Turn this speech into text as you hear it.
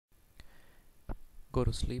Go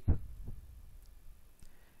to sleep.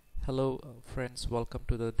 Hello friends, welcome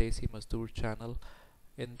to the Desi Mazdoor channel.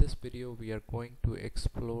 In this video we are going to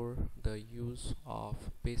explore the use of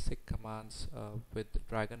basic commands with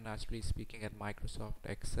Dragon NaturallySpeaking and Microsoft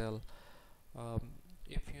Excel.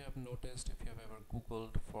 If you have noticed, if you have ever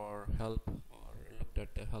googled for help or looked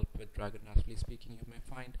at the help with Dragon NaturallySpeaking, you may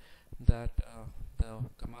find that the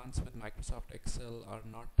commands with Microsoft Excel are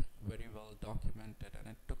not very well documented, and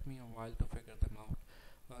it took me a while to figure them out.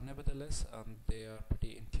 Nevertheless, they are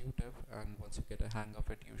pretty intuitive, and once you get a hang of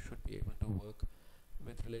it, you should be able to work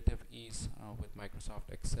with relative ease with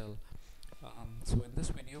Microsoft Excel. So in this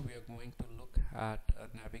video we are going to look at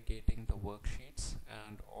navigating the worksheets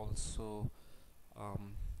and also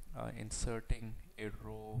inserting a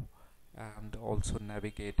row and also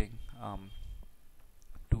navigating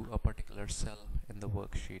to a particular cell in the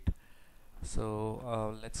worksheet.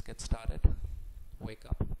 So let's get started. Wake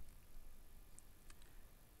up.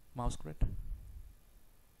 Mouse grid.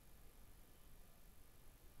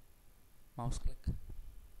 Mouse click.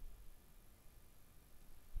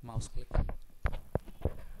 Mouse click.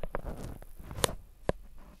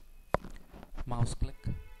 Mouse click.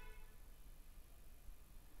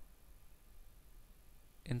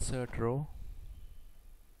 Insert row.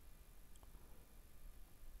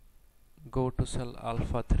 Go to cell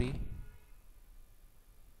alpha 3.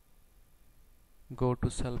 Go to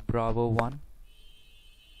cell Bravo 1.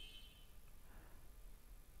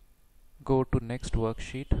 Go to next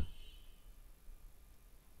worksheet.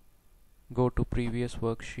 Go to previous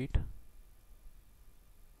worksheet.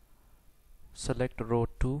 Select row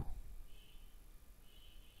 2.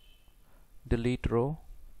 Delete row.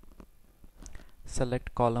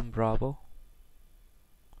 Select column Bravo.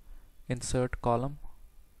 Insert column.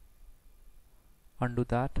 Undo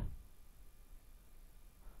that.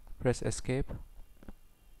 Press escape.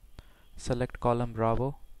 Select column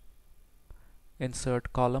Bravo.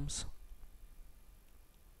 Insert columns.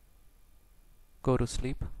 Go to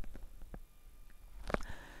sleep.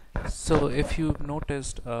 So if you've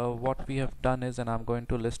noticed, what we have done is, and I'm going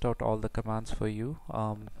to list out all the commands for you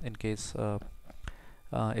in case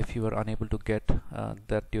if you were unable to get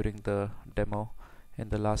that during the demo in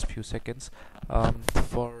the last few seconds.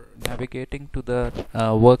 For navigating to the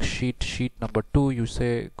worksheet, sheet number 2, you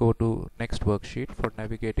say go to next worksheet. For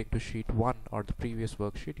navigating to sheet 1 or the previous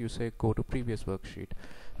worksheet, you say go to previous worksheet.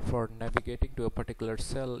 For navigating to a particular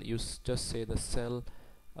cell, you just say the cell,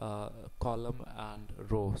 column and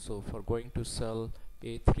row. So for going to cell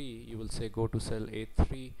A3, you will say go to cell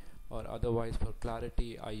A3, or otherwise for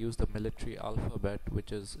clarity I use the military alphabet,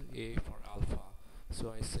 which is A for alpha.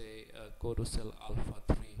 So I say go to cell alpha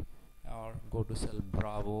 3, or go to cell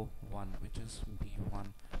Bravo 1, which is B1.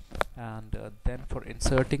 And then for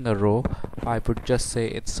inserting a row, I would just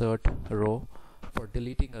say insert row. For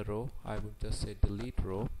deleting a row, I would just say delete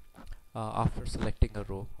row. After selecting a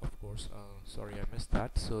row, of course, sorry I missed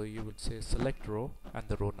that, so you would say select row and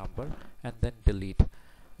the row number and then delete.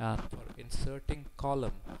 And for inserting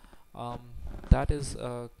column, that is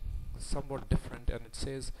somewhat different, and it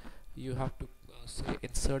says you have to say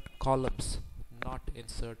insert columns, not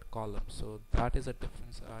insert column. So that is a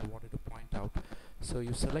difference I wanted to point out. So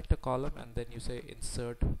you select a column and then you say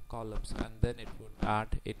insert columns, and then it would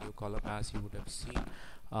add a new column, as you would have seen.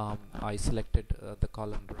 I selected the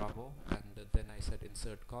column Bravo, and then I said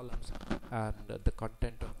insert columns, and the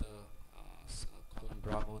content of the column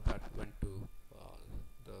Bravo that went to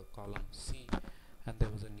the column C, and there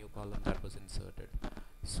was a new column that was inserted.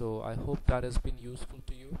 So I hope that has been useful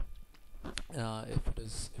to you. If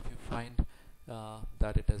you find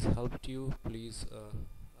that it has helped you, please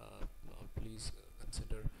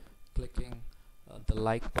consider clicking the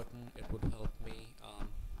like button. It would help me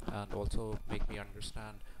and also make me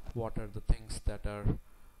understand what are the things that are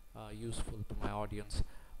useful to my audience.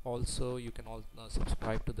 Also, you can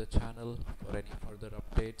subscribe to the channel for any further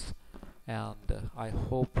updates, and I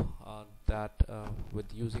hope that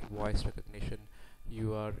with using voice recognition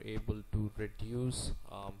you are able to reduce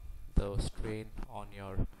the strain on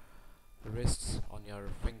your wrists, on your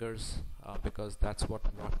fingers, because that's what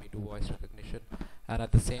brought me to voice recognition. And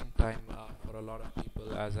at the same time, for a lot of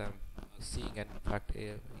people, as I'm seeing, and in fact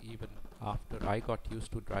even after I got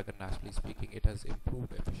used to Dragon NaturallySpeaking, it has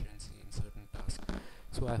improved efficiency in certain tasks.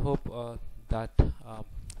 So I hope that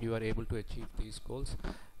you are able to achieve these goals.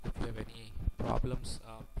 If you have any problems,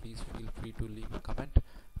 please feel free to leave a comment.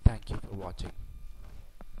 Thank you for watching.